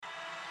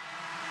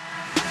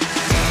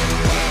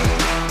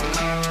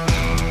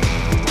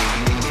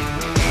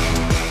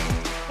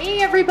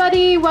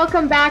everybody.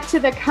 Welcome back to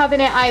the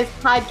Covenant Eyes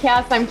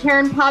podcast. I'm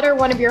Karen Potter,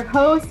 one of your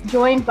hosts,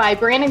 joined by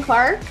Brandon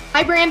Clark.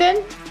 Hi,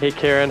 Brandon. Hey,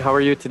 Karen. How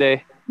are you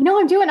today?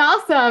 I'm doing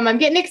awesome. I'm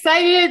getting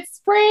excited. It's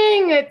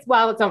spring. It's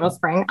almost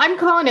spring. I'm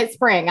calling it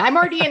spring. I'm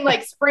already in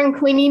spring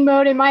cleaning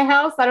mode in my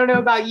house. I don't know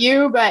about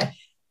you, but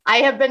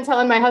I have been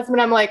telling my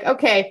husband, I'm like,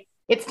 okay,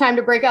 it's time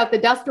to break out the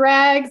dust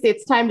rags.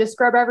 It's time to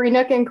scrub every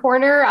nook and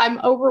corner. I'm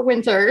over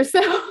winter.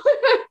 So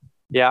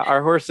yeah,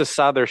 our horses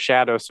saw their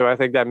shadow. So I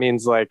think that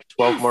means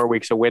 12 more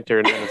weeks of winter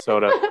in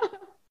Minnesota.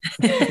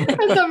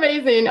 That's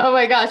amazing. Oh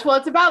my gosh. Well,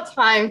 it's about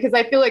time because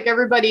I feel like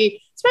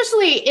everybody,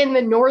 especially in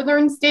the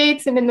northern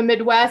states and in the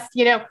Midwest,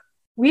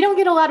 we don't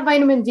get a lot of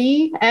vitamin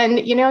D and,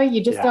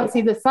 you just don't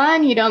see the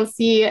sun. You don't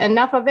see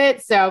enough of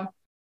it. So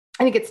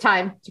I think it's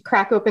time to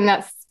crack open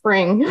that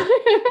spring.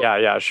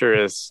 Yeah, it sure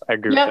is. I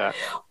agree with that.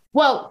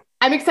 Well,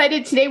 I'm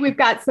excited. Today, we've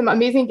got some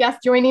amazing guests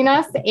joining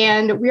us,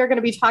 and we are going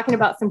to be talking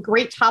about some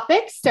great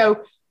topics.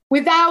 So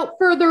without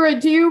further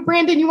ado,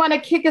 Brandon, you want to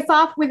kick us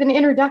off with an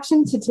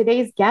introduction to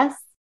today's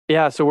guests?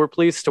 Yeah, so we're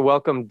pleased to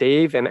welcome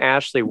Dave and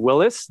Ashley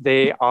Willis.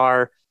 They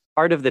are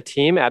part of the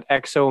team at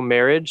XO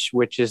Marriage,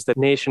 which is the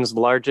nation's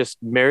largest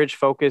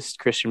marriage-focused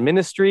Christian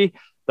ministry.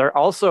 They're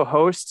also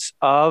hosts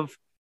of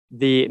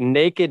the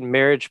Naked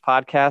Marriage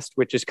podcast,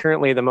 which is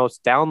currently the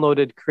most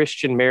downloaded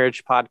Christian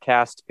marriage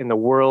podcast in the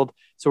world.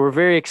 So we're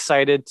very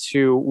excited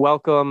to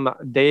welcome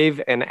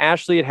Dave and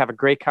Ashley and have a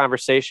great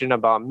conversation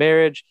about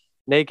marriage,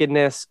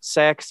 nakedness,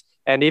 sex,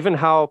 and even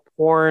how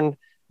porn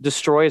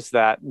destroys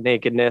that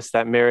nakedness,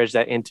 that marriage,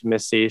 that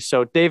intimacy.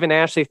 So Dave and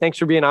Ashley, thanks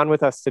for being on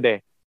with us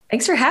today.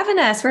 Thanks for having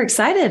us. We're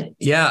excited.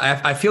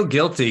 Yeah, I feel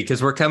guilty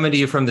because we're coming to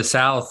you from the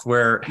South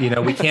where,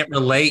 we can't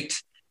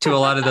relate to a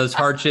lot of those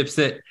hardships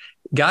that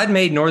God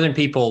made northern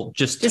people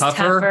just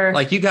tougher.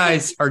 Like you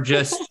guys are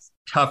just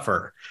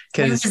tougher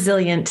because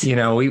resilient.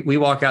 We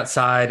walk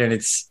outside and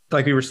it's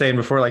like we were saying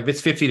before, if it's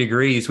 50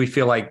 degrees, we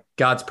feel like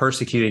God's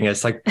persecuting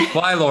us. Like,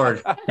 why,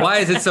 Lord? Why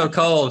is it so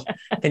cold?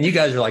 And you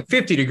guys are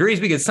 50 degrees,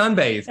 we get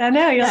sunbathed. I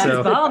know,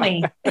 it's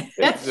balmy. That's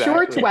exactly.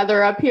 Shorts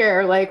weather up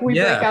here. We break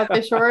out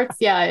the shorts.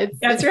 Yeah,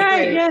 that's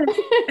right. Yeah.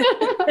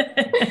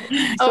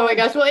 Oh my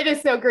gosh. Well, it is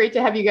so great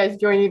to have you guys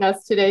joining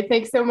us today.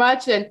 Thanks so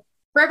much. And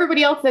for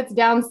everybody else that's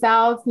down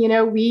south,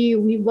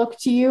 we look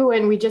to you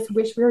and we just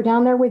wish we were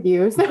down there with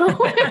you. So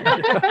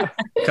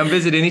come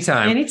visit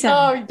anytime.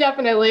 Oh,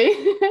 definitely.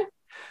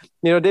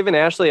 Dave and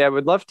Ashley, I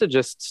would love to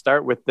just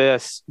start with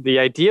this, the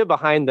idea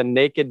behind the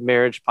Naked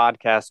Marriage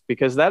podcast,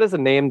 because that is a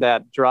name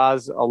that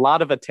draws a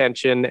lot of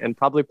attention and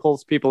probably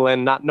pulls people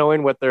in not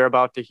knowing what they're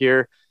about to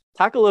hear.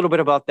 Talk a little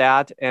bit about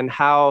that and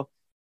how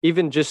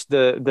even just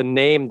the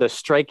name, the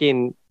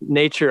striking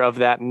nature of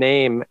that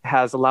name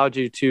has allowed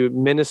you to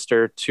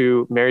minister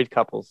to married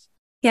couples.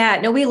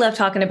 Yeah, no, we love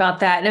talking about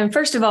that. And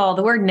first of all,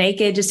 the word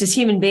naked, just as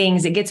human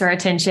beings, it gets our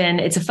attention.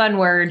 It's a fun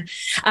word.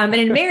 And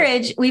in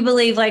marriage, we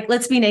believe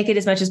let's be naked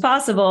as much as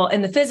possible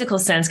in the physical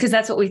sense, because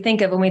that's what we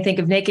think of when we think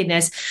of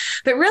nakedness.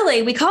 But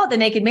really, we call it the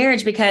naked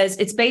marriage because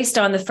it's based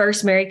on the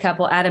first married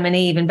couple, Adam and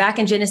Eve. And back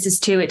in Genesis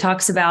 2, it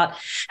talks about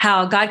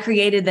how God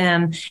created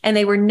them and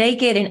they were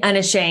naked and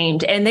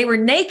unashamed. And they were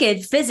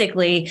naked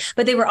physically,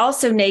 but they were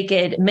also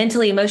naked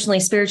mentally, emotionally,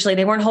 spiritually.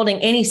 They weren't holding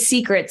any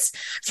secrets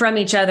from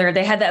each other.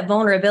 They had that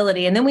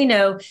vulnerability. And then we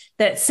know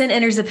that sin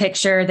enters the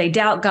picture. They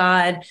doubt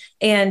God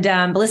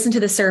and listen to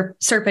the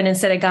serpent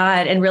instead of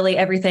God. And really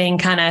everything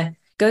kind of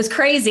goes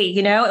crazy,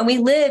 and we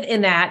live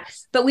in that.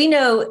 But we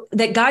know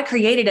that God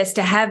created us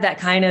to have that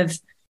kind of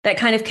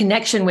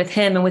connection with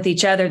him and with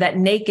each other, that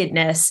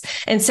nakedness.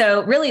 And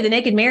so really the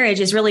naked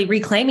marriage is really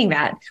reclaiming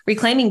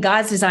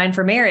God's design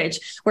for marriage,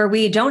 where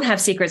we don't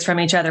have secrets from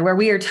each other, where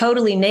we are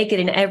totally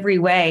naked in every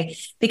way,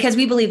 because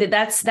we believe that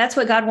that's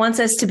what God wants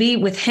us to be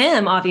with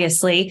him,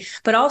 obviously,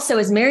 but also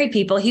as married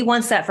people, he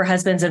wants that for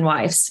husbands and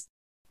wives.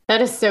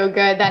 That is so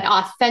good. That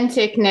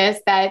authenticness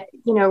that,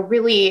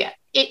 really,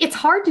 it's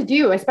hard to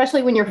do,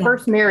 especially when you're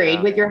first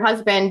married with your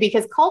husband,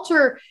 because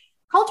culture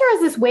has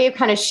this way of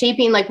kind of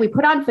shaping, we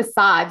put on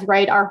facades,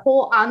 right? Our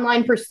whole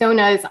online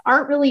personas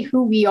aren't really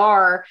who we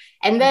are.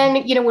 And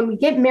then, when we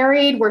get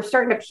married, we're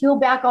starting to peel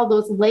back all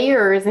those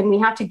layers and we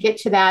have to get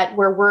to that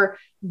where we're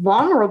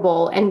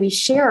vulnerable and we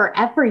share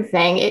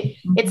everything.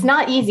 It's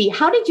not easy.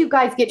 How did you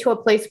guys get to a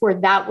place where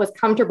that was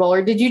comfortable?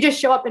 Or did you just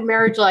show up in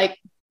marriage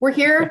we're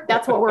here,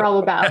 that's what we're all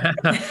about?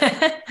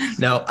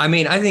 No,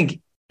 I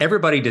think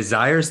everybody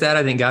desires that.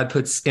 I think God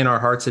puts in our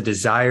hearts a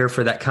desire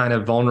for that kind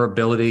of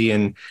vulnerability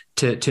and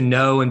to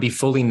know and be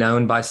fully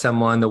known by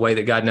someone the way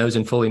that God knows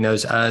and fully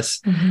knows us.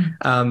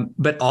 Mm-hmm.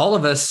 But all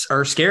of us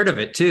are scared of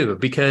it too,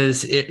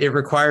 because it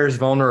requires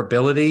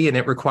vulnerability and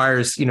it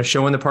requires,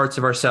 showing the parts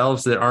of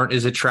ourselves that aren't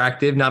as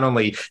attractive, not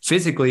only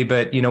physically,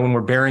 but, when we're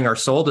bearing our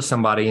soul to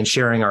somebody and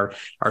sharing our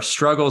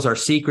struggles, our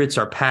secrets,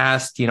 our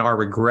past, our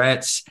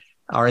regrets,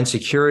 our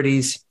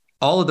insecurities,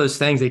 all of those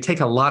things, they take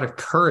a lot of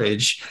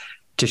courage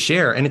to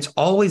share. And it's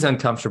always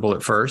uncomfortable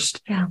at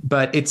first,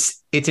 but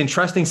it's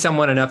entrusting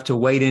someone enough to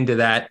wade into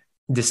that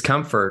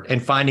discomfort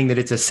and finding that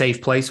it's a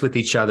safe place with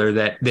each other,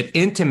 that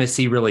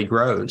intimacy really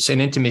grows.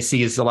 And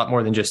intimacy is a lot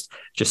more than just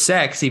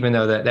sex, even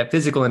though that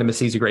physical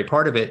intimacy is a great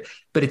part of it,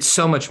 but it's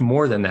so much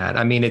more than that.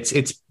 I mean,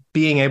 it's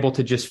being able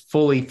to just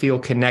fully feel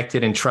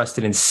connected and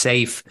trusted and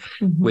safe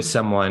with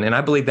someone. And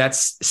I believe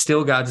that's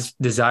still God's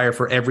desire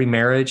for every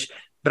marriage.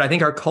 But I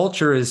think our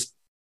culture is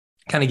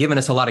kind of given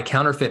us a lot of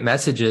counterfeit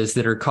messages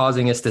that are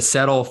causing us to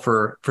settle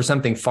for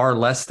something far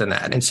less than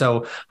that. And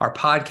so our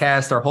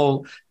podcast, our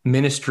whole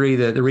ministry,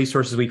 the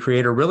resources we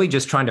create are really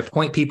just trying to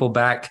point people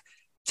back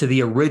to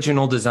the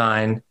original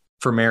design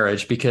for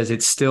marriage, because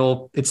it's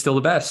still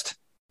the best.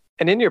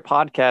 And in your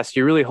podcast,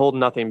 you really hold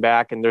nothing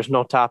back and there's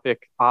no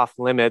topic off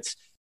limits.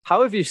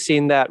 How have you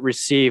seen that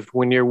received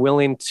when you're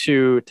willing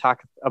to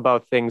talk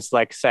about things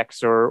like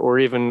sex or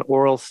even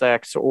oral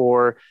sex,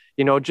 or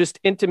just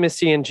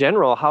intimacy in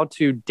general, how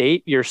to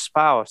date your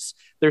spouse?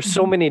 There's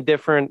so many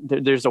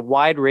there's a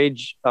wide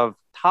range of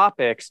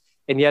topics,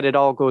 and yet it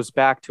all goes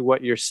back to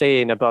what you're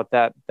saying about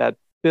that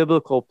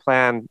biblical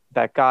plan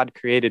that God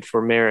created for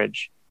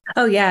marriage.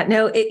 Oh, yeah.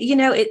 No,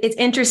 it's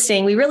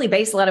interesting. We really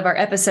base a lot of our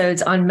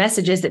episodes on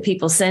messages that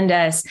people send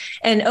us.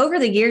 And over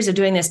the years of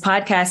doing this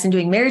podcast and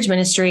doing marriage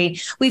ministry,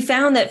 we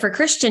found that for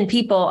Christian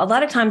people, a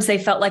lot of times they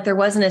felt like there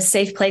wasn't a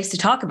safe place to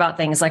talk about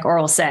things like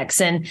oral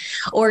sex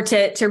or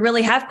to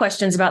really have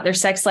questions about their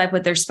sex life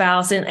with their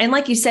spouse. And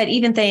like you said,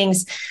 even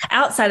things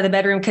outside of the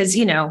bedroom, because,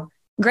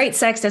 great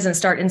sex doesn't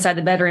start inside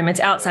the bedroom. It's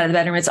outside of the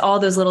bedroom. It's all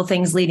those little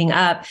things leading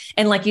up.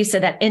 And like you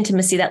said, that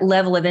intimacy, that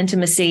level of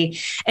intimacy.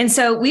 And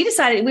so we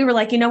decided, we were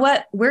like, you know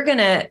what, we're going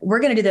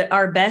to do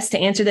our best to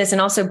answer this and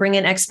also bring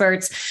in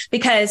experts,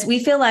 because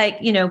we feel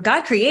like,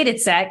 God created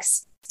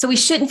sex. So we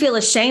shouldn't feel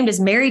ashamed as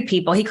married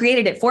people. He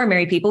created it for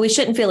married people. We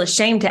shouldn't feel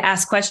ashamed to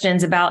ask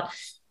questions about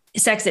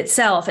sex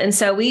itself. And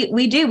so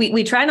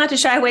we try not to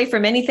shy away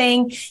from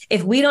anything.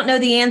 If we don't know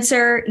the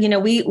answer,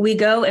 we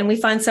go and we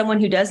find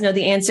someone who does know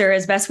the answer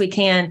as best we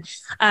can.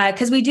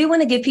 Cause we do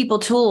want to give people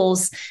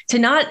tools to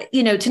not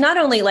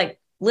only like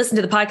listen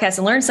to the podcast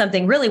and learn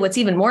something. Really, what's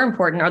even more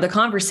important are the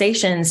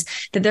conversations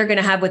that they're going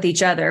to have with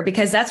each other,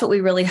 because that's what we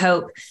really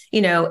hope,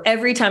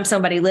 every time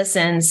somebody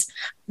listens,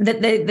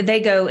 that they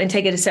go and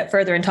take it a step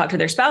further and talk to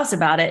their spouse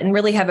about it and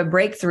really have a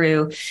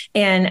breakthrough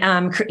and,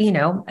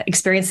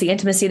 experience the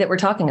intimacy that we're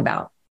talking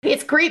about.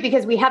 It's great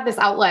because we have this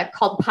outlet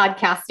called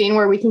podcasting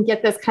where we can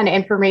get this kind of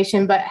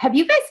information. But have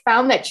you guys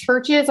found that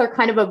churches are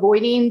kind of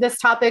avoiding this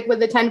topic with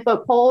the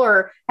 10-foot pole?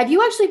 Or have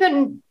you actually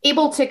been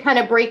able to kind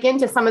of break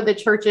into some of the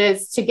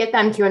churches to get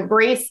them to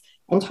embrace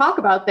and talk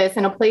about this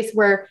in a place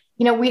where,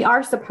 we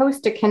are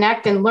supposed to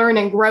connect and learn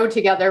and grow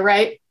together,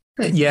 right?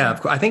 Yeah,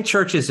 I think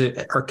churches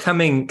are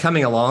coming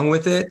along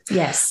with it.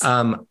 Yes.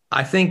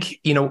 I think,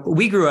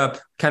 we grew up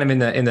kind of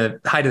in the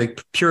height of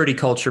the purity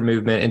culture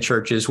movement in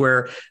churches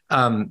where,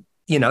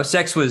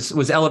 sex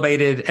was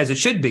elevated as it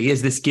should be,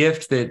 as this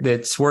gift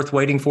that's worth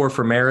waiting for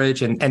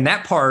marriage. And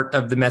that part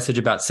of the message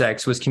about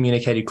sex was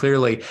communicated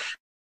clearly.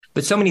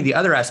 But so many of the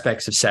other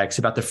aspects of sex,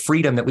 about the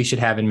freedom that we should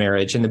have in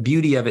marriage and the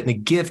beauty of it and the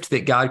gift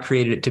that God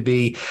created it to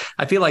be,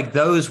 I feel like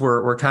those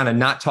were kind of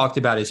not talked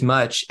about as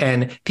much.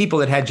 And people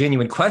that had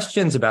genuine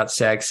questions about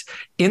sex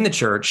in the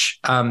church,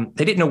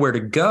 they didn't know where to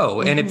go.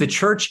 Mm-hmm. And if the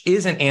church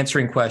isn't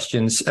answering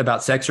questions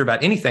about sex or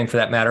about anything for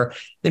that matter,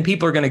 then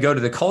people are going to go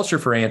to the culture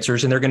for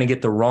answers and they're going to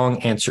get the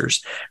wrong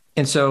answers.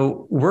 And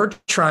so we're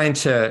trying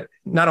to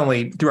not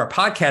only through our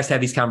podcast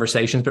have these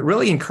conversations, but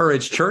really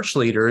encourage church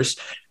leaders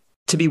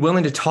to be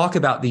willing to talk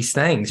about these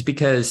things,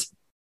 because,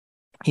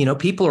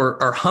 people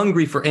are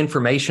hungry for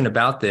information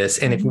about this.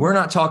 And if we're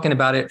not talking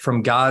about it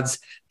from God's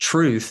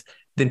truth,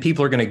 then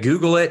people are going to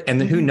Google it and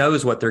then who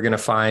knows what they're going to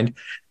find.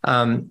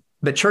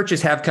 But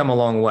churches have come a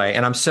long way.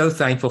 And I'm so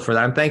thankful for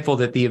that. I'm thankful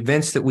that the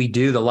events that we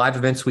do, the live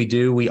events we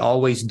do, we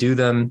always do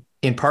them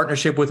in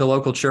partnership with a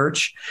local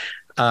church,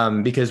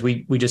 because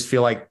we just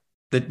feel like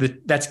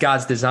that's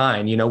God's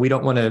design. We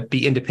don't want to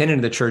be independent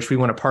of the church. We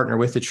want to partner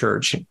with the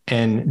church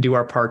and do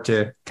our part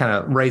to kind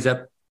of raise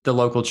up the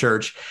local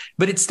church.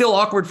 But it's still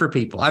awkward for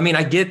people. I mean,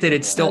 I get that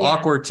it's still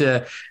awkward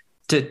to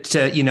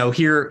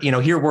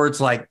hear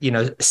words like,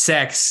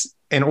 sex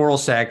and oral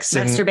sex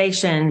and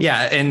masturbation.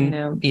 Yeah.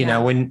 And,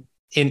 when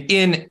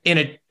in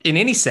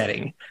any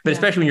setting, but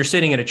especially when you're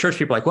sitting in a church,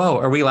 people are like, whoa,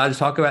 are we allowed to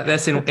talk about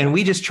this? And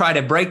we just try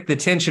to break the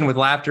tension with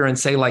laughter and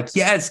say like,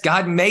 yes,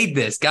 God made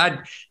this.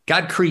 God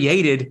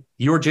created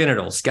your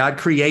genitals. God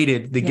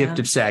created the gift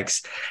of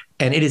sex.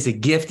 And it is a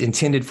gift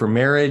intended for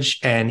marriage.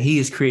 And he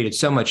has created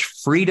so much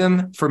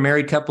freedom for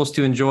married couples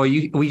to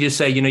enjoy. We just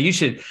say, you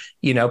should,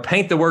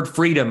 paint the word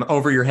freedom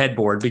over your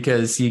headboard,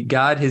 because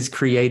God has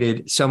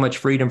created so much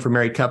freedom for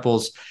married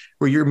couples,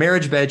 where your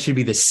marriage bed should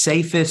be the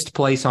safest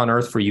place on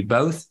earth for you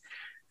both.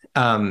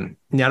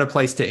 Not a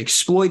place to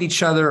exploit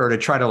each other or to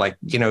try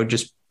to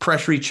just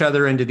pressure each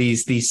other into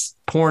these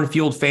porn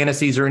fueled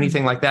fantasies or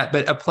anything like that,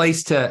 but a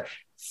place to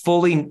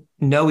fully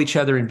know each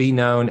other and be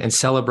known and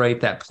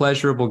celebrate that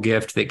pleasurable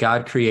gift that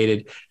God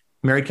created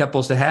married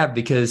couples to have.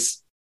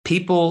 Because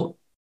people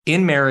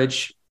in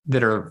marriage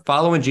that are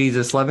following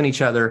Jesus, loving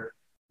each other,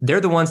 they're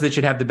the ones that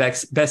should have the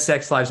best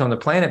sex lives on the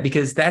planet,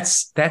 because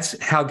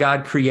that's how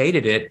God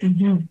created it.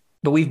 Mm-hmm.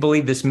 But we've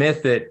believed this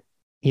myth that,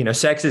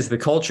 sex is the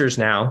culture's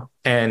now,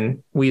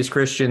 and we as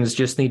Christians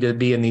just need to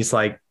be in these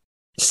like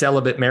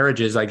celibate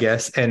marriages, I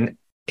guess. And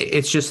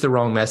it's just the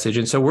wrong message.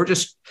 And so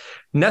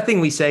nothing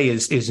we say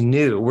is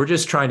new. We're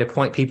just trying to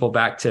point people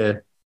back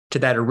to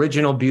that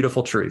original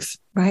beautiful truth.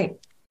 Right.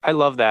 I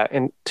love that.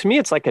 And to me,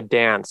 it's like a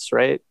dance,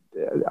 right?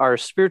 Our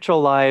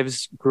spiritual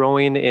lives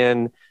growing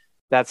in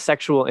that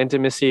sexual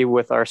intimacy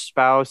with our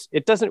spouse,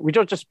 we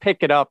don't just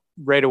pick it up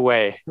right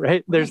away,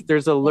 right?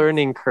 There's a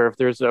learning curve,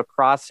 there's a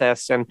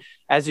process. And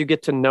as you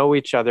get to know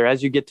each other,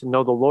 as you get to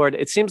know the Lord,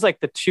 it seems like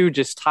the two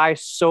just tie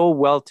so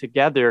well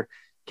together.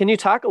 Can you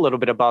talk a little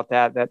bit about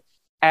that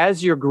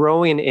as you're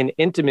growing in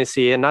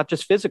intimacy, and not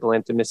just physical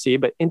intimacy,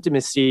 but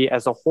intimacy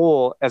as a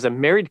whole, as a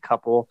married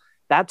couple,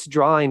 that's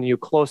drawing you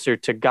closer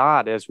to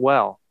God as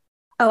well?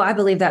 Oh, I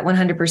believe that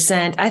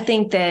 100%. I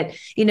think that,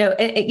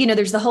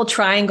 there's the whole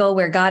triangle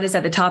where God is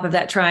at the top of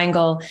that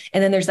triangle.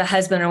 And then there's the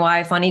husband and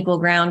wife on equal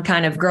ground,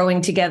 kind of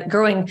growing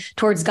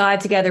towards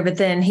God together. But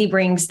then he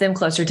brings them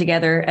closer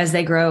together as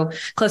they grow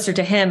closer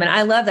to him. And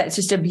I love that. It's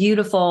just that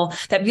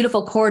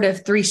beautiful cord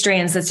of 3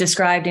 strands that's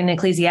described in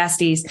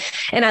Ecclesiastes.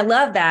 And I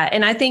love that.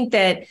 And I think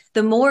that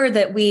the more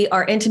that we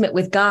are intimate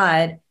with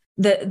God,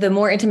 the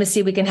more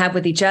intimacy we can have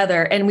with each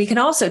other. And we can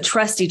also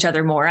trust each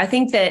other more. I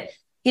think that,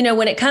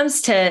 when it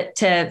comes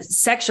to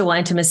sexual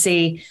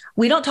intimacy,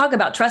 we don't talk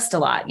about trust a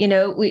lot.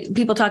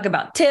 People talk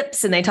about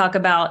tips and they talk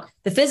about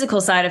the physical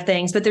side of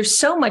things, but there's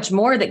so much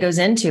more that goes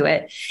into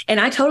it. And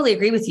I totally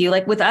agree with you.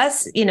 Like with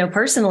us,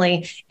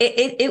 personally,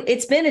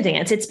 it's been a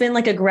dance. It's been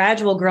like a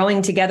gradual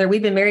growing together.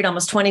 We've been married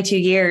almost 22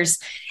 years.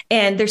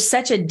 And there's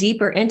such a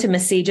deeper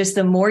intimacy, just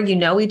the more you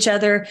know each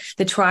other,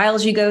 the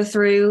trials you go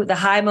through, the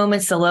high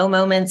moments, the low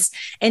moments,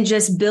 and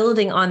just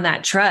building on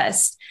that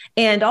trust.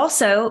 And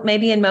also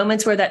maybe in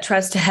moments where that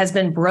trust has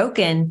been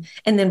broken,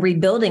 and then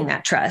rebuilding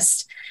that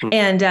trust.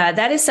 And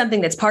that is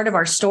something that's part of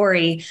our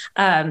story.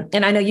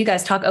 And I know you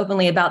guys talk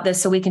openly about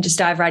this, so we can just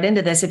dive right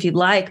into this if you'd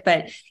like.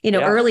 But,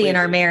 early in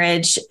our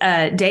marriage,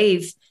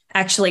 Dave,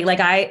 actually, like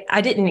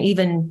I didn't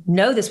even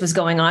know this was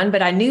going on,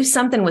 but I knew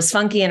something was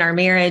funky in our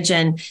marriage.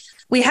 And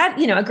we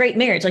had, a great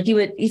marriage. Like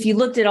if you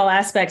looked at all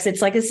aspects,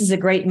 it's like, this is a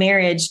great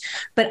marriage.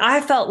 But I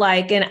felt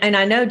like, and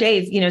I know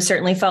Dave,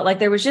 certainly felt like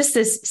there was just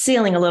this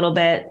ceiling a little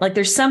bit, like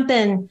there's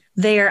something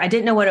there. I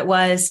didn't know what it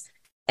was.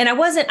 And I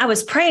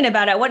was praying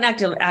about it. I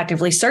wasn't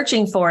actively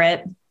searching for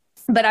it,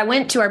 but I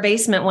went to our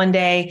basement one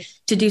day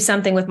to do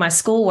something with my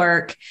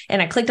schoolwork,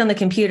 and I clicked on the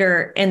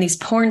computer and these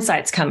porn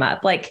sites come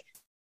up. Like,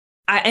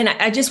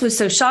 I just was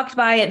so shocked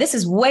by it. This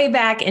is way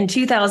back in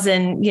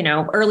 2000,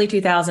 early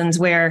 2000s,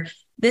 where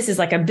this is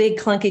like a big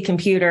clunky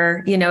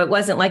computer. It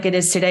wasn't like it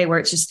is today, where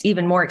it's just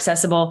even more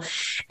accessible.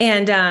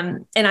 And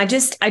I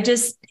just,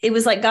 it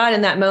was like God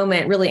in that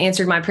moment really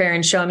answered my prayer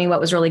and showed me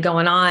what was really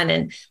going on.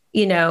 And,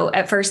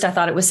 at first I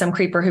thought it was some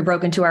creeper who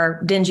broke into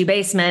our dingy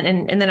basement.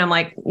 And then I'm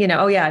like,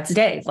 oh yeah, it's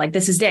Dave. Like,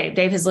 this is Dave.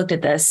 Dave has looked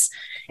at this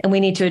and we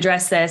need to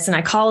address this. And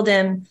I called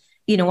him,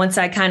 once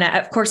I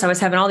of course I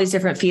was having all these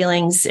different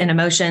feelings and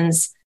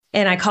emotions.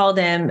 And I called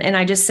him and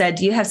I just said,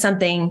 do you have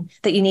something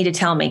that you need to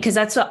tell me? Because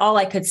that's all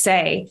I could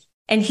say.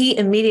 And he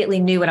immediately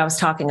knew what I was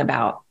talking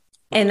about.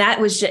 And that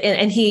was,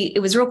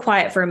 it was real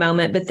quiet for a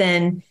moment, but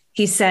then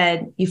he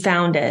said, you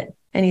found it.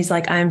 And he's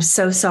like, I'm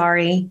so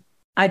sorry.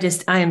 I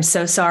am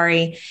so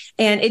sorry.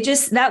 And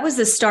that was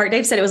the start.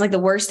 Dave said it was like the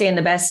worst day and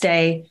the best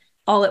day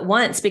all at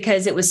once,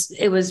 because it was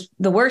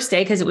the worst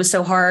day because it was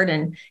so hard.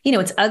 And,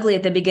 it's ugly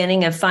at the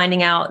beginning of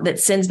finding out that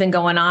sin's been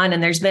going on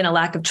and there's been a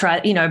lack of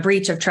trust, a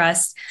breach of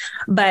trust.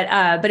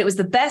 But it was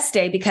the best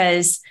day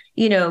because,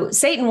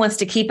 Satan wants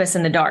to keep us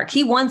in the dark.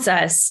 He wants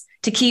us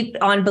to keep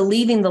on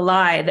believing the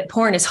lie that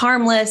porn is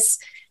harmless,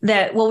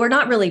 that, well, we're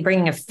not really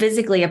bringing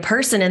a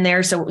person in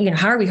there. So,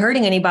 how are we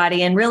hurting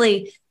anybody? And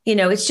really,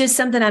 it's just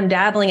something I'm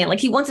dabbling in. Like,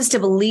 he wants us to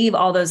believe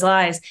all those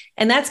lies.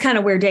 And that's kind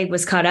of where Dave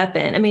was caught up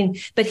in. I mean,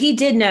 but he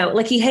did know,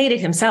 like, he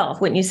hated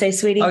himself. Wouldn't you say,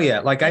 sweetie? Oh yeah.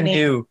 Like I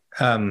knew,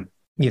 when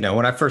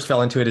I first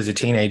fell into it as a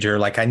teenager,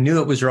 like I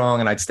knew it was wrong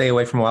and I'd stay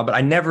away from a while, but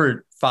I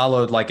never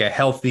followed like a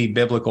healthy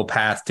biblical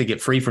path to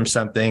get free from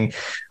something.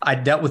 I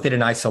dealt with it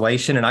in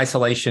isolation, and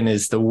isolation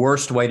is the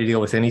worst way to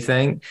deal with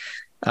anything.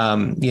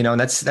 And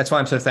that's why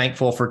I'm so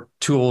thankful for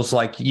tools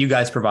like you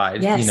guys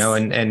provide, yes.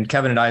 And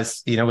Kevin and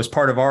I's, was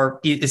part of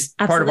our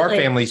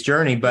family's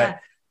journey, but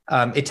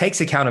it takes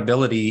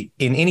accountability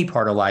in any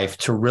part of life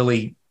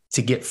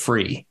to get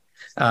free.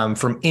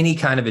 From any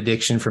kind of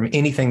addiction, from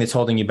anything that's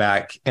holding you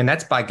back. And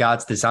that's by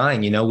God's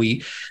design.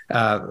 We,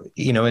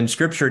 in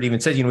scripture, it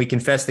even says, we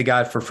confess to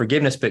God for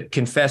forgiveness, but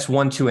confess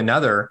one to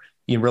another,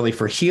 really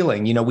for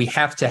healing. We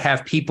have to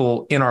have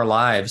people in our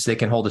lives that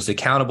can hold us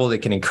accountable,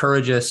 that can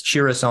encourage us,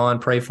 cheer us on,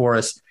 pray for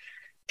us,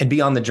 and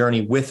be on the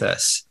journey with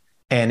us.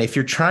 And if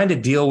you're trying to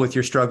deal with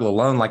your struggle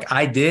alone, like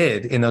I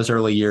did in those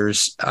early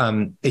years,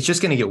 it's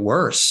just going to get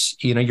worse.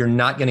 You're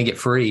not going to get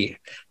free.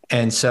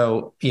 And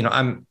so,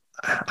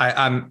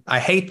 I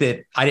hate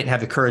that I didn't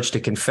have the courage to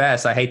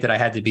confess. I hate that I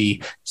had to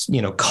be,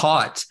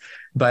 caught.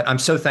 but I'm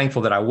so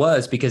thankful that I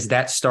was, because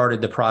that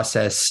started the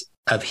process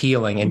of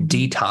healing and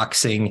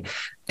detoxing.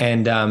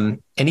 And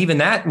even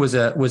that was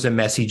a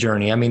messy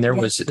journey. I mean, there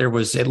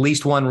was at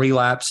least one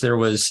relapse. There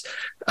was,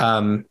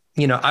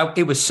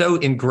 it was so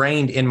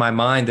ingrained in my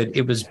mind that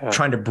it was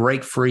trying to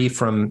break free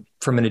from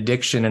an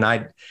addiction. And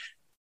I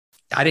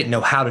didn't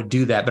know how to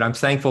do that, but I'm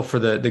thankful for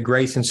the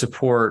grace and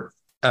support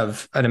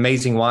of an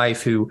amazing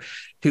wife who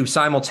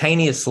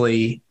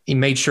simultaneously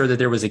made sure that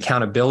there was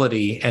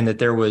accountability and that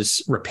there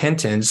was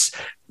repentance,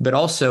 but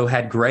also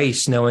had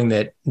grace, knowing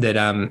that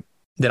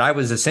I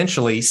was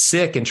essentially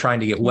sick and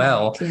trying to get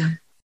well. Yeah.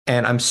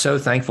 And I'm so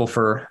thankful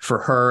for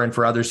her and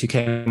for others who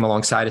came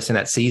alongside us in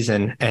that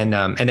season. And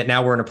that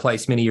now we're in a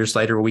place many years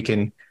later where we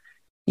can,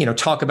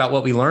 talk about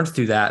what we learned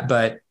through that.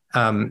 But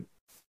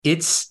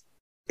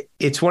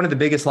it's one of the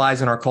biggest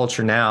lies in our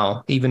culture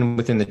now, even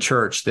within the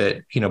church,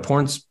 that,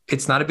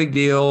 it's not a big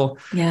deal.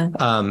 Yeah.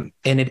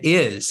 And it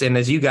is. And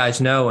as you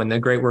guys know, and the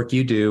great work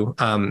you do,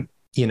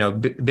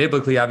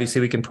 biblically,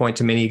 obviously we can point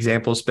to many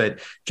examples, but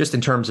just in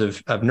terms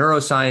of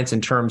neuroscience,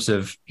 in terms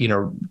of,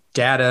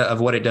 data of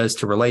what it does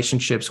to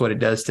relationships, what it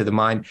does to the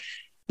mind,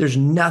 there's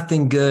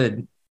nothing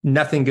good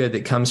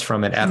that comes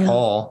from it at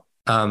all.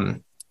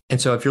 And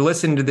so if you're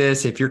listening to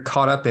this, if you're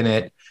caught up in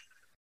it,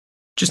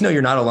 just know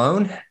you're not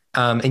alone.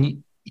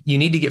 And you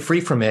need to get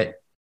free from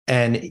it,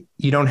 and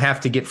you don't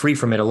have to get free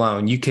from it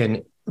alone. You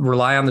can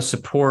rely on the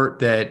support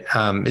that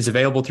is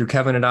available through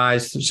Covenant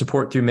Eyes,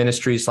 support through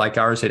ministries like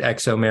ours at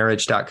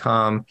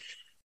exomarriage.com.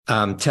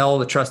 Tell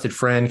the trusted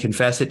friend,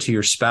 confess it to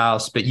your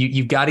spouse, but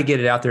you've got to get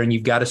it out there, and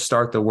you've got to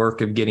start the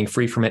work of getting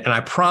free from it. And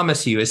I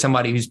promise you, as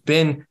somebody who's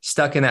been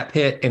stuck in that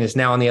pit and is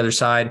now on the other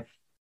side,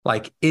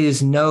 like it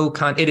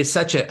is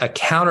such a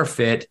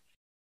counterfeit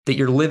that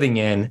you're living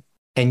in,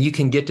 and you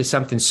can get to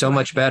something so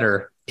much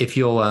better if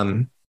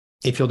you'll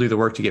do the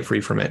work to get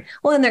free from it.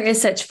 Well, and there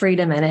is such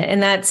freedom in it.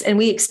 And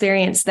we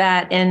experience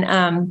that.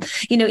 And,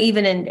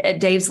 even in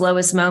Dave's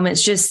lowest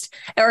moments,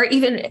 or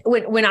even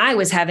when I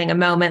was having a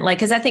moment,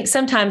 cause I think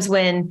sometimes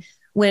when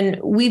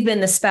we've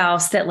been the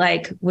spouse that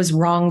was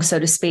wrong, so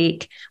to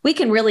speak, we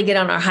can really get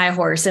on our high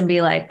horse and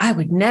be like, I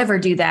would never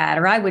do that,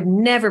 or I would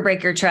never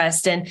break your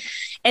trust. And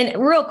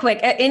real quick,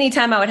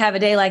 anytime I would have a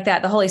day like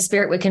that, the Holy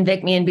Spirit would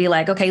convict me and be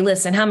like, okay,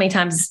 listen, how many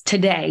times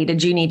today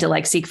did you need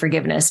to seek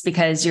forgiveness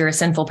because you're a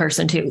sinful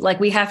person too?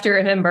 We have to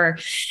remember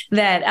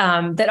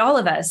that, that all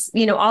of us,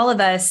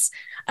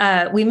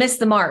 we miss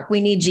the mark.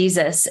 We need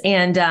Jesus.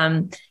 And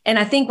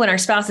I think when our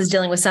spouse is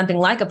dealing with something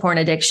like a porn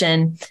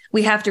addiction,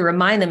 we have to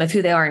remind them of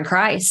who they are in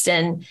Christ,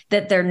 and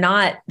that they're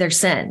not their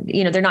sin.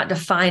 They're not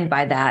defined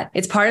by that.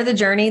 It's part of the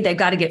journey. They've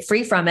got to get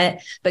free from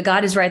it, but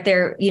God is right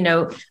there,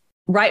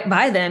 right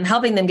by them,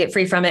 helping them get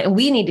free from it. And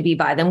we need to be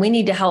by them. We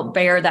need to help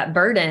bear that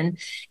burden.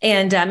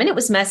 And it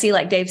was messy,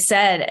 like Dave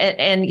said,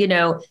 and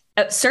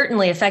it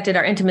certainly affected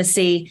our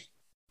intimacy.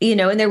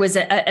 And there was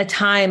a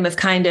time of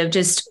kind of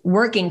just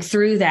working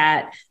through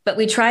that, but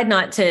we tried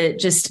not to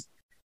just,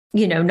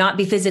 not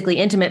be physically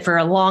intimate for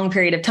a long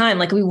period of time.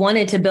 We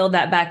wanted to build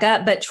that back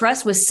up, but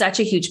trust was such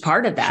a huge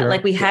part of that.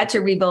 Sure. We had to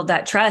rebuild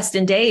that trust.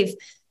 And Dave,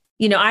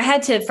 I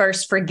had to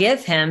first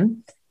forgive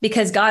him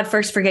because God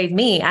first forgave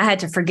me. I had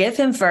to forgive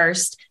him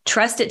first,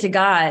 trust it to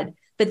God.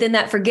 But then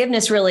that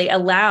forgiveness really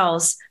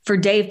allows for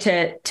Dave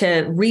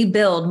to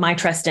rebuild my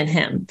trust in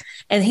him.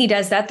 And he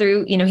does that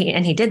through,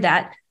 he did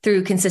that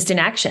through consistent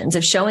actions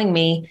of showing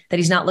me that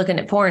he's not looking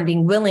at porn,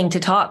 being willing to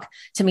talk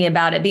to me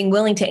about it, being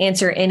willing to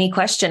answer any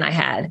question I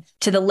had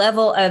to the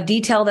level of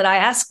detail that I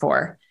asked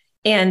for,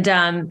 and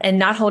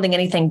not holding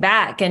anything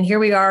back. And here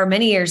we are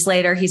many years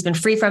later, he's been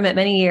free from it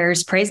many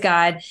years, praise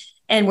God.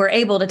 And we're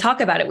able to talk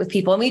about it with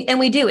people. And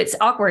we do. It's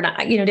awkward.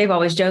 Dave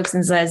always jokes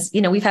and says,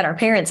 we've had our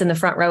parents in the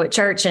front row at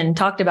church and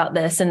talked about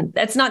this, and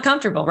that's not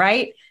comfortable,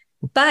 right?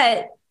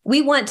 But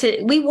we want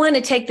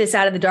to take this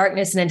out of the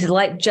darkness and into the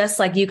light, just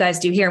like you guys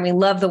do here. And we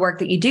love the work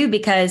that you do,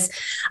 because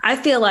I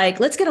feel like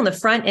let's get on the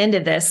front end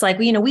of this.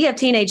 We have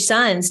teenage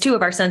sons. 2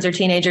 of our sons are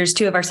teenagers.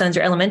 2 of our sons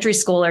are elementary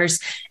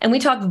schoolers. And we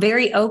talk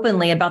very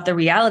openly about the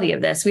reality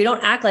of this. We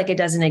don't act like it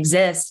doesn't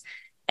exist.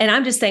 And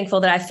I'm just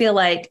thankful that I feel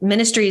like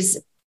ministries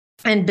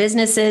and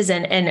businesses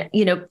and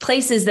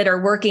places that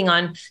are working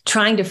on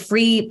trying to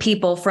free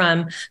people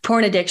from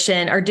porn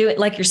addiction are doing,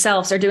 like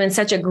yourselves, are doing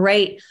such a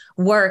great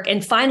work.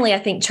 And finally, I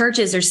think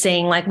churches are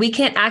saying, we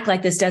can't act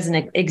like this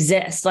doesn't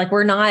exist.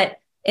 We're not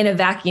in a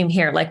vacuum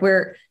here.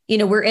 We're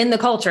in the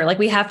culture.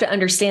 We have to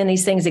understand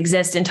these things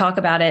exist and talk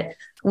about it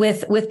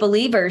with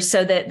believers,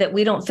 so that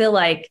we don't feel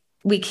like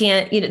we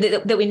can't,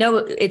 that we know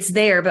it's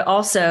there, but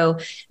also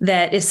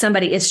that if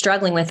somebody is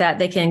struggling with that,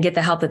 they can get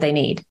the help that they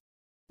need.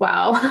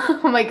 Wow.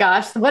 Oh my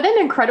gosh. What an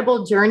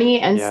incredible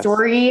journey and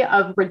story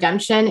of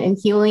redemption and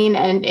healing.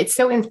 And it's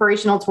so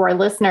inspirational to our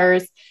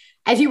listeners.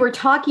 As you were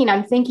talking,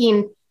 I'm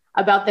thinking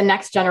about the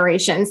next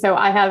generation. So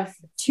I have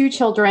 2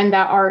 children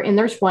that are in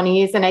their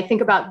 20s, and I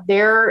think about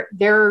their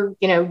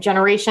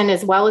generation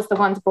as well as the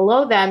ones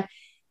below them.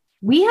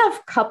 We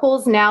have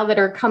couples now that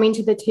are coming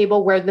to the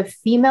table where the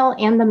female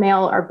and the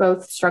male are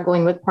both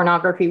struggling with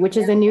pornography, which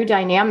is a new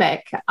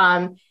dynamic.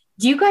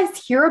 Do you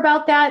guys hear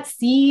about that?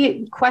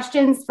 See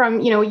questions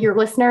from, your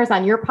listeners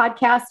on your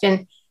podcast?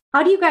 And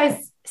how do you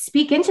guys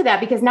speak into that?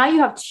 Because now you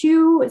have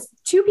two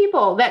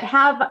people that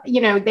have,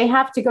 they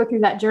have to go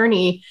through that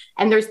journey,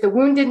 and there's the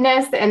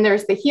woundedness and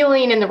there's the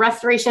healing and the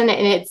restoration,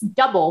 and it's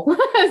double.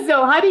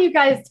 So how do you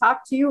guys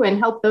talk to and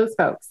help those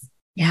folks?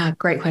 Yeah,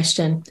 great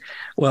question.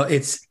 Well,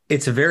 it's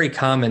a very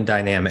common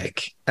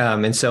dynamic.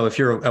 And so if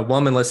you're a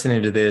woman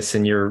listening to this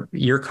and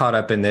you're caught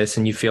up in this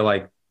and you feel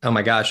like, oh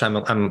my gosh, I'm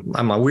a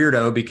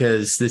weirdo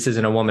because this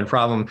isn't a woman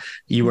problem.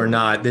 You are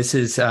not. This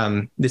is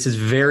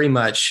very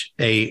much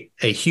a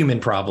human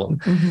problem.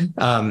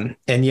 Mm-hmm.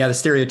 And yeah,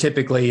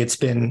 stereotypically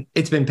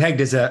it's been pegged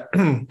as a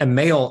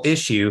male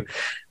issue,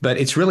 but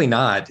it's really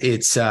not.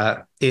 It's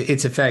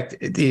affect,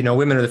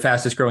 women are the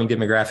fastest growing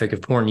demographic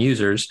of porn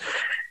users.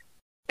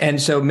 And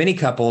so many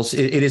couples,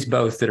 it is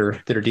both that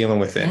are dealing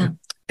with it. Yeah.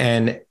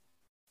 And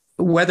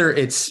whether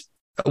it's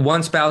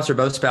one spouse or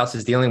both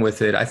spouses dealing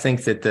with it, I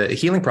think that the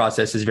healing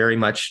process is very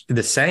much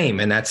the same.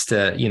 And that's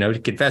to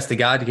confess to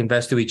God, to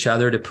confess to each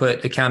other, to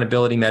put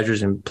accountability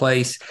measures in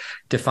place,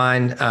 to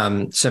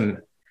find some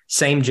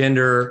same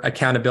gender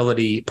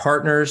accountability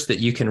partners that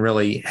you can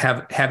really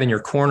have in your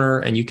corner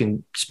and you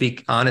can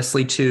speak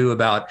honestly to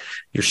about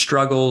your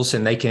struggles,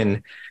 and they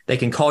can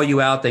call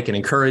you out, they can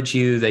encourage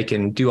you, they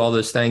can do all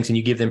those things, and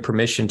you give them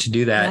permission to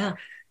do that. Yeah.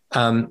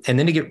 And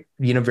then to get,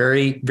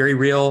 very, very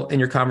real in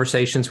your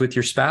conversations with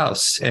your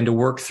spouse, and to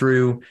work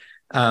through,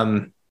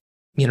 getting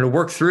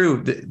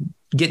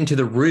to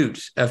the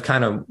root of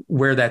kind of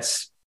where that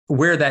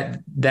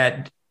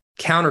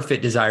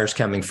counterfeit desire is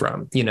coming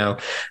from,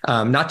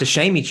 not to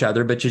shame each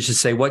other, but just to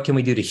say, what can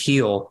we do to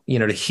heal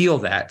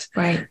that,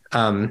 right.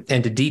 And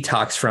to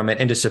detox from it,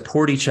 and to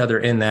support each other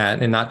in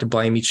that, and not to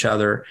blame each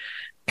other.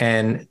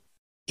 And,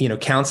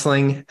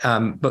 counseling,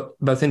 but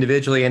both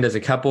individually and as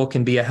a couple,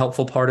 can be a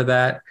helpful part of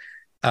that.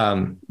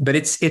 But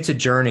it's a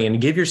journey,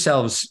 and give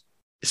yourselves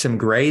some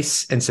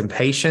grace and some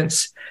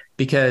patience,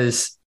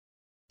 because,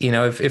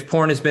 if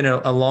porn has been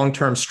a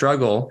long-term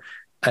struggle,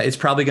 it's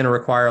probably going to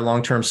require a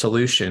long-term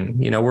solution.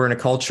 We're in a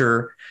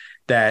culture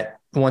that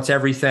wants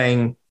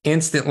everything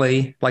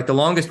instantly. Like, the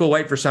longest we'll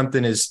wait for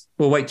something is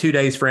we'll wait 2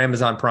 days for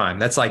Amazon Prime.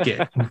 That's like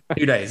it,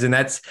 2 days. And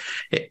that's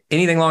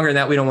anything longer than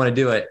that, we don't want to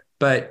do it.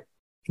 But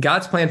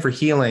God's plan for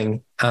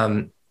healing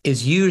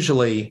is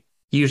usually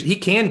he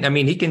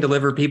can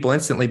deliver people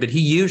instantly, but he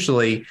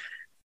usually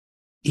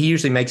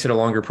makes it a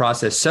longer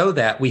process, so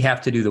that we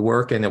have to do the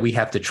work, and that we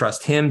have to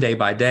trust him day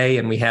by day,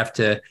 and we have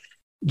to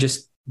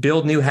just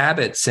build new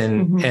habits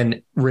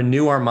and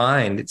renew our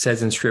mind. It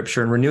says in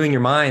scripture, and renewing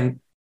your mind,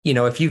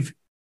 if you've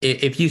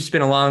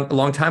spent a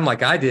long time,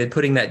 like I did,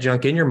 putting that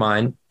junk in your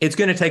mind, it's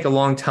going to take a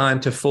long time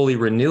to fully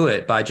renew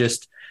it by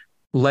just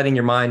letting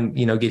your mind,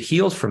 get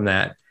healed from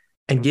that.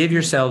 And give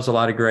yourselves a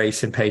lot of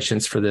grace and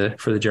patience for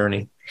the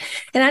journey.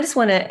 And I just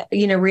want to,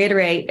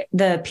 reiterate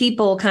the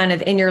people kind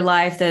of in your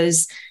life,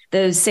 those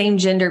same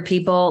gender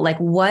people, like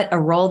what a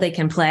role they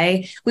can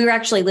play. We were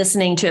actually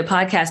listening to a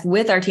podcast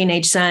with our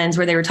teenage sons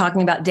where they were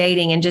talking about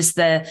dating and just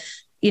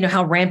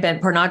how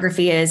rampant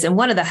pornography is. And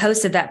one of the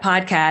hosts of that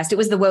podcast, it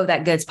was the Whoa,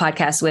 That Goods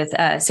podcast with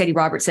Sadie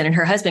Robertson and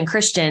her husband,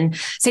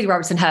 Sadie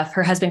Robertson Huff,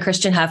 her husband,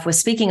 Christian Huff, was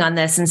speaking on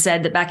this and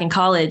said that back in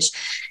college,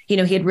 he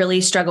had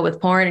really struggled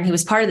with porn, and he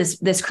was part of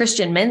this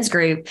Christian men's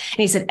group. And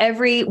he said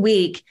every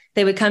week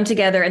they would come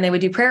together and they would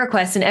do prayer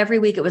requests. And every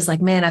week it was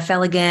like, man, I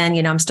fell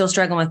again. I'm still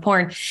struggling with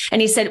porn. And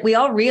he said, we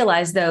all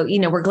realize though,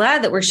 we're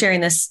glad that we're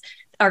sharing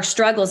our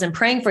struggles and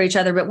praying for each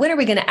other, but when are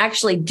we going to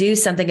actually do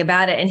something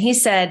about it? And he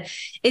said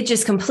it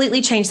just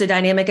completely changed the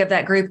dynamic of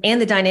that group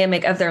and the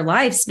dynamic of their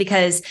lives,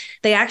 because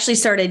they actually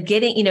started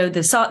getting,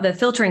 the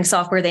filtering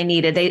software they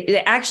needed.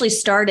 They actually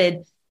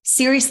started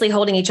seriously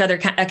holding each other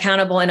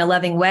accountable in a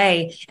loving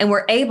way, and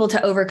we're able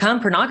to overcome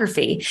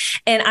pornography.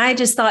 And I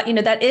just thought,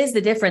 that is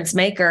the difference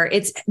maker.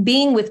 It's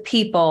being with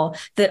people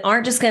that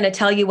aren't just going to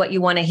tell you what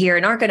you want to hear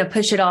and aren't going to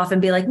push it off and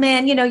be like,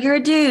 man, you're a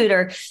dude,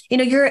 or,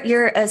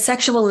 you're a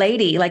sexual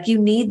lady. Like, you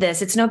need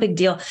this. It's no big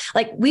deal.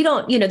 Like, we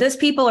don't, those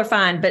people are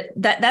fine, but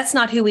that's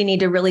not who we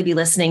need to really be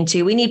listening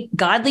to. We need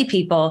godly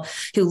people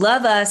who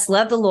love us,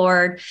 love the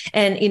Lord.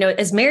 And,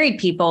 as married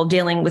people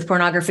dealing with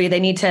pornography, they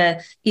need to,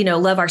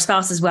 love our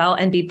spouse as well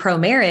and be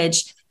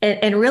pro-marriage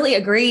and really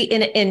agree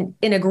in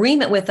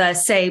agreement with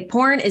us, say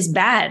porn is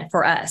bad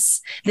for us.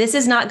 This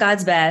is not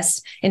God's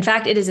best. In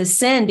fact, it is a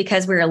sin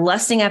because we're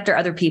lusting after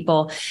other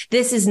people.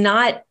 This is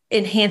not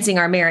enhancing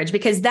our marriage,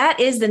 because that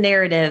is the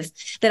narrative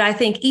that I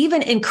think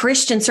even in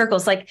Christian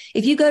circles, like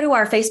if you go to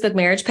our Facebook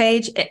marriage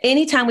page,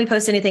 anytime we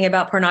post anything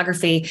about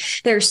pornography,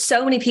 there's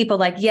so many people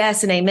like,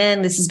 yes and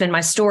amen. This has been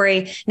my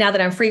story. Now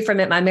that I'm free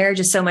from it, my marriage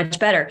is so much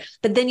better.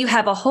 But then you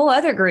have a whole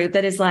other group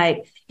that is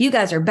like, you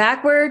guys are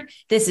backward.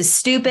 This is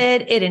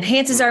stupid. It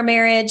enhances our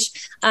marriage.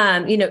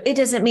 It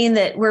doesn't mean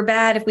that we're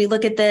bad if we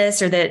look at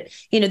this, or that,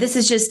 this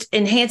is just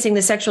enhancing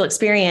the sexual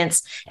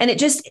experience. And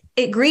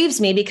it grieves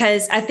me,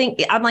 because I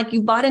think I'm like,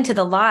 you bought into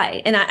the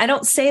lie. And I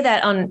don't say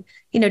that on,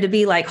 to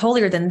be like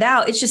holier than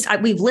thou. It's just,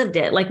 we've lived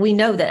it. Like we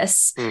know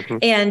this.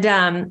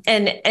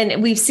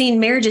 And we've seen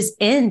marriages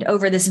end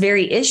over this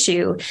very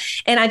issue.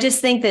 And I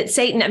just think that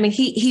Satan, I mean,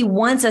 he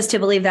wants us to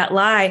believe that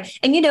lie.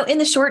 And, in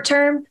the short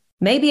term,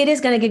 maybe it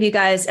is going to give you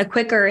guys a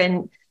quicker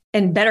and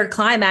better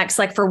climax,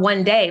 like for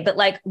one day. But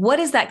like, what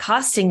is that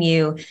costing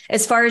you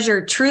as far as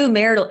your true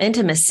marital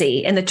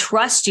intimacy and the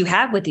trust you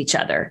have with each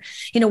other?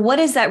 What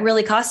is that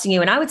really costing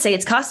you? And I would say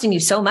it's costing you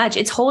so much.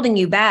 It's holding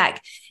you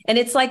back. And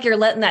it's like you're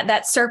letting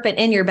that serpent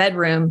in your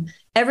bedroom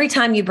every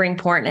time you bring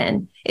porn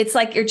in. It's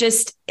like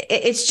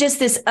it's just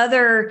this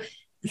other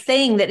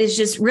thing that is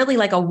just really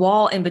like a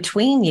wall in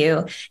between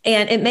you.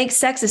 And it makes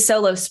sex a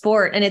solo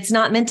sport. And it's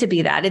not meant to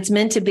be that. It's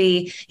meant to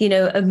be,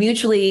 a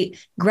mutually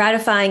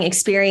gratifying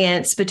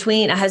experience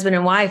between a husband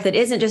and wife that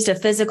isn't just a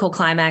physical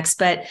climax,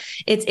 but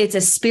it's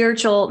a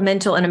spiritual,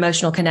 mental, and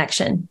emotional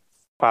connection.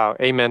 Wow.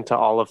 Amen to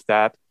all of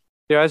that.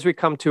 As we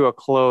come to a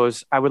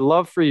close, I would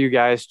love for you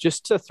guys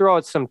just to throw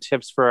out some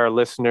tips for our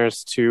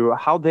listeners to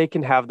how they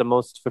can have the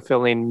most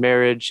fulfilling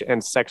marriage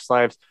and sex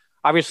lives.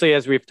 Obviously,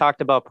 as we've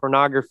talked about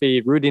pornography,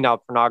 rooting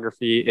out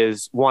pornography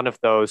is one of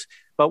those.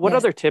 But what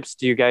other tips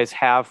do you guys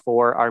have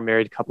for our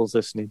married couples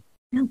listening?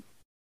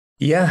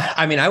 Yeah,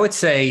 I mean, I would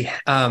say,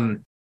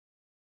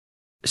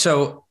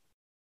 so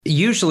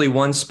usually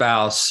one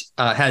spouse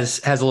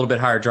has a little bit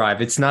higher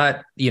drive. It's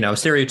not,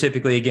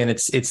 stereotypically, again,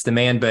 it's the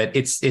man, but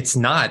it's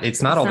not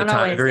all the time.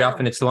 Always, Very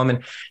often it's the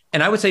woman.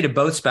 And I would say to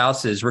both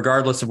spouses,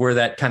 regardless of where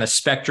that kind of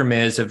spectrum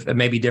is of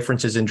maybe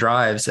differences in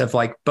drives, of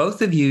like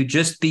both of you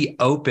just be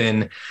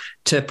open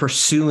to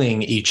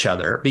pursuing each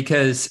other.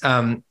 Because,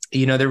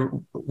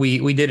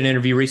 we did an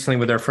interview recently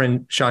with our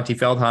friend Shanti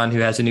Feldhahn, who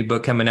has a new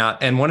book coming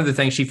out. And one of the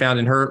things she found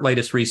in her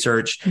latest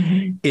research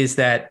is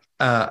that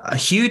a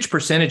huge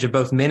percentage of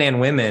both men and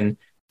women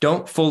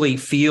don't fully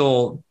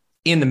feel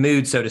in the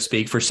mood, so to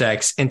speak, for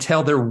sex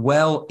until they're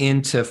well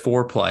into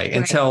foreplay,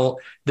 until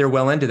they're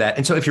well into that.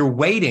 And so if you're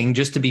waiting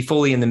just to be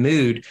fully in the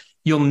mood,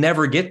 you'll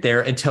never get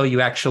there until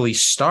you actually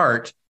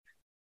start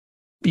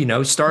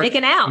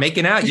making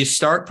out. You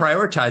start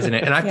prioritizing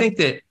it. And I think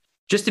that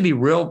just to be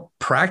real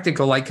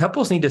practical, like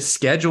couples need to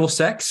schedule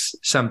sex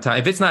sometime.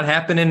 If it's not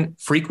happening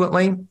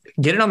frequently,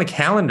 get it on the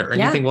calendar.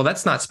 And you think, well,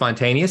 that's not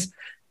spontaneous.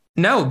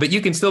 No, but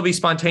you can still be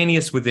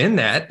spontaneous within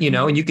that,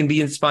 and you can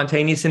be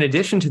spontaneous in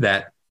addition to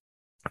that.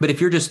 But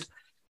if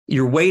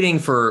you're waiting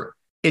for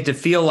it to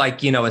feel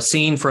like, a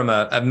scene from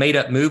a made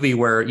up movie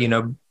where,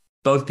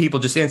 both people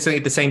just instantly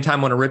at the same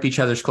time want to rip each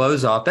other's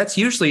clothes off, that's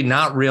usually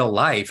not real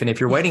life. And if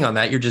you're waiting on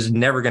that, you're just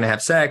never going to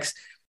have sex.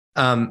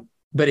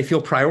 But if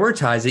you'll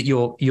prioritize it,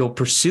 you'll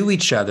pursue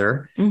each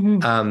other.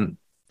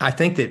 I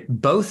think that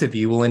both of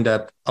you will end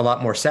up a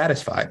lot more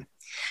satisfied.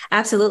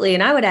 Absolutely.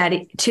 And I would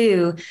add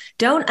too,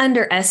 don't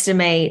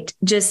underestimate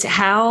just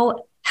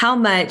how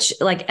much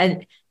like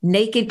a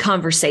naked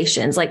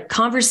conversations, like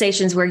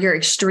conversations where you're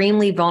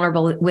extremely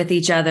vulnerable with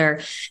each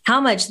other,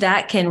 how much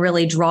that can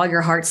really draw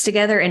your hearts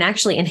together and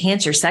actually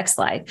enhance your sex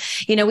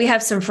life. We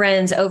have some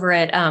friends over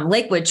at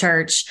Lakewood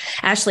Church,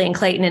 Ashley and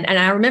Clayton. And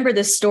I remember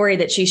this story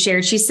that she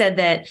shared. She said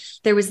that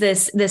there was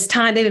this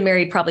time, they've been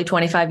married probably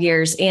 25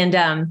 years and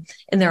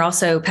they're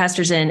also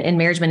pastors in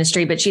marriage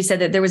ministry. But she said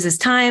that there was this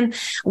time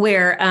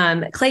where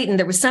Clayton,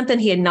 there was something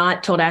he had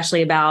not told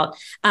Ashley about,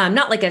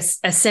 not like a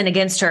sin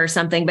against her or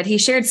something, but he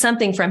shared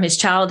something from his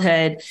childhood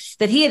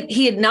that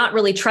he had not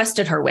really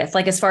trusted her with,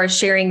 like as far as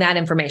sharing that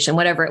information,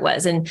 whatever it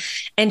was. And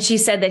she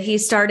said that he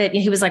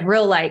was like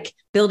real, like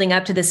building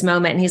up to this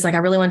moment. And he's like, I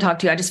really want to talk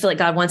to you. I just feel like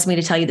God wants me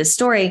to tell you this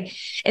story.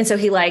 And so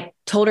he like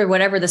told her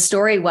whatever the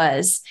story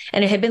was.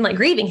 And it had been like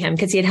grieving him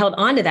because he had held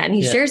on to that. And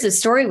he shares this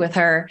story with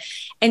her.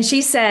 And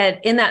she said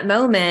in that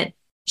moment,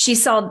 she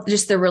saw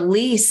just the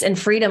release and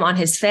freedom on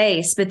his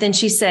face. But then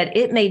she said,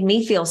 it made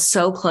me feel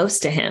so close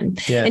to him.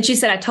 Yeah. And she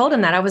said, I told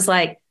him that. I was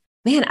like,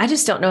 man, I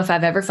just don't know if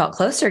I've ever felt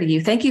closer to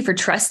you. Thank you for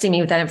trusting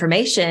me with that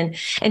information.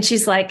 And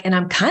she's like, and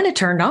I'm kind of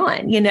turned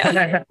on,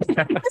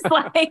 It's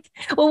like,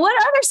 well,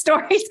 what other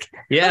stories?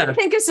 Let me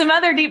think of some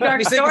other deep,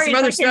 dark stories. Some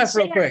other stuff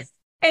real quick.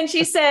 And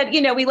she said,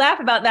 we laugh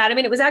about that. I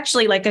mean, it was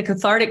actually like a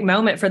cathartic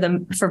moment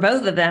for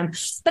both of them.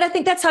 But I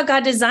think that's how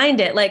God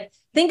designed it. Like,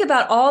 think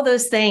about all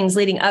those things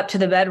leading up to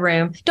the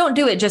bedroom. Don't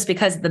do it just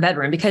because of the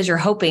bedroom, because you're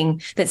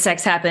hoping that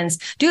sex happens.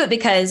 Do it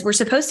because we're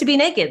supposed to be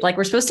naked. Like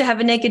we're supposed to have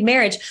a naked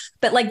marriage,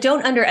 but like,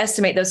 don't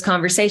underestimate those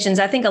conversations.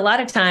 I think a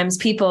lot of times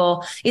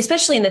people,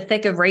 especially in the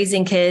thick of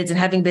raising kids and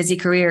having busy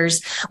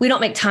careers, we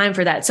don't make time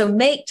for that. So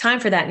make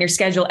time for that in your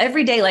schedule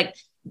every day. Like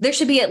there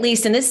should be at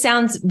least, and this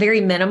sounds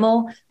very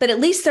minimal, but at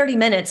least 30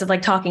 minutes of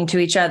like talking to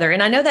each other.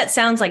 And I know that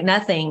sounds like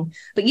nothing,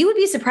 but you would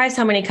be surprised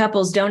how many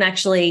couples don't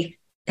actually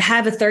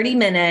have a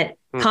 30-minute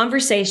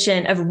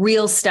conversation of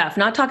real stuff,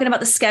 not talking about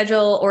the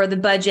schedule or the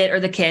budget or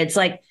the kids,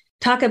 like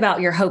talk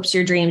about your hopes,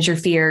 your dreams, your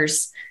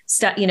fears,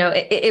 stuff.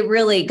 It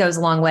really goes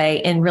a long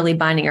way in really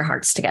binding your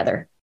hearts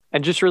together.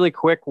 And just really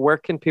quick, where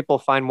can people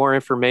find more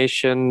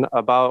information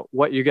about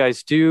what you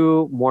guys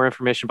do, more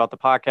information about the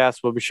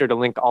podcast? We'll be sure to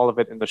link all of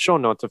it in the show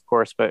notes, of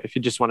course, but if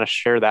you just want to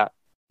share that.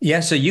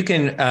 Yeah, so you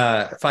can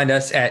find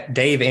us at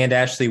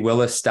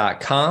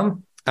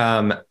daveandashleywillis.com.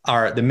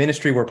 The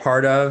ministry we're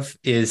part of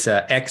is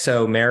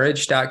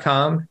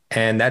exomarriage.com.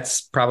 And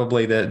that's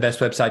probably the best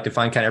website to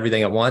find kind of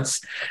everything at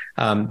once.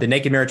 The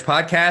Naked Marriage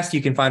podcast,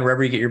 you can find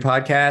wherever you get your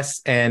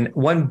podcasts. And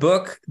one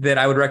book that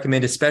I would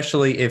recommend,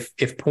 especially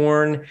if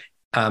porn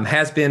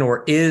has been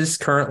or is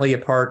currently a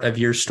part of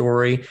your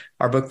story,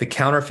 our book, The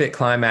Counterfeit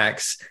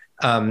Climax,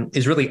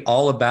 is really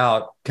all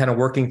about kind of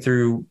working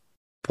through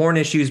porn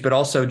issues, but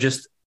also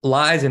just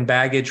lies and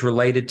baggage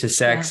related to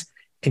sex.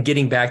 And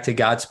getting back to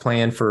God's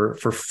plan for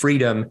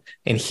freedom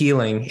and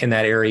healing in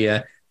that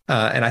area.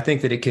 And I think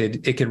that it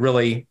could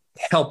really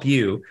help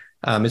you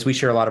as we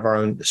share a lot of our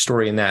own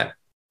story in that.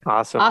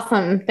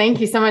 Awesome. Thank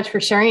you so much for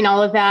sharing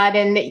all of that.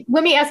 And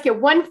let me ask you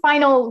one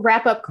final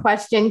wrap-up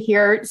question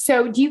here.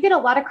 So do you get a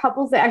lot of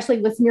couples that actually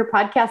listen to your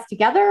podcast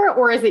together,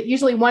 or is it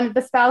usually one of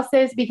the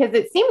spouses? Because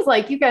it seems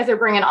like you guys are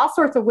bringing all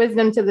sorts of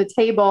wisdom to the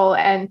table,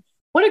 and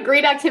what a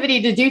great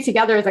activity to do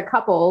together as a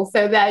couple,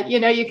 so that,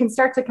 you can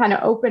start to kind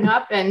of open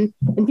up and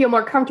feel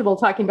more comfortable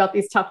talking about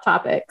these tough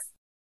topics.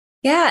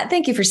 Yeah,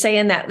 thank you for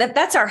saying that.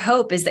 That's our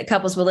hope, is that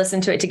couples will listen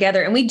to it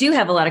together. And we do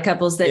have a lot of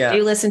couples that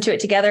do listen to it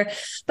together,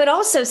 but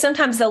also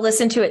sometimes they'll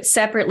listen to it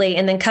separately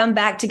and then come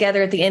back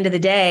together at the end of the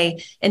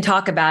day and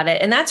talk about it.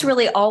 And that's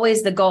really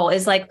always the goal,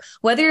 is like,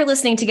 whether you're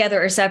listening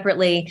together or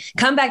separately,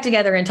 come back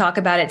together and talk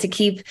about it to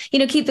keep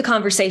the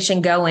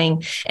conversation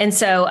going. And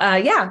so,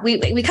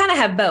 we kind of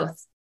have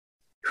both.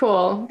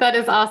 Cool. That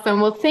is awesome.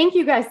 Well, thank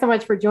you guys so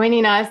much for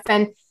joining us.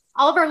 And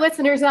all of our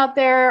listeners out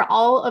there,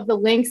 all of the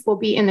links will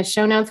be in the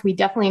show notes. We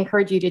definitely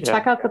encourage you to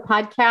check out the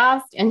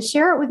podcast and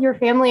share it with your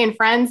family and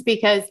friends,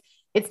 because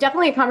it's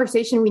definitely a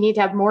conversation we need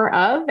to have more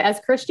of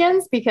as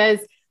Christians, because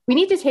we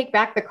need to take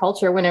back the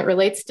culture when it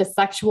relates to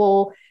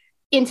sexual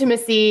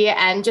intimacy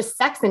and just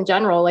sex in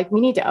general. Like, we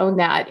need to own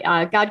that.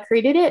 God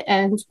created it,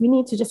 and we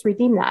need to just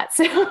redeem that.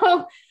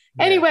 So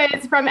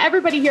anyways, from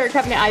everybody here at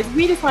Covenant Eyes,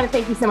 we just want to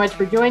thank you so much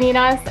for joining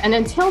us. And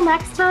until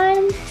next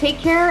time, take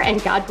care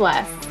and God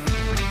bless.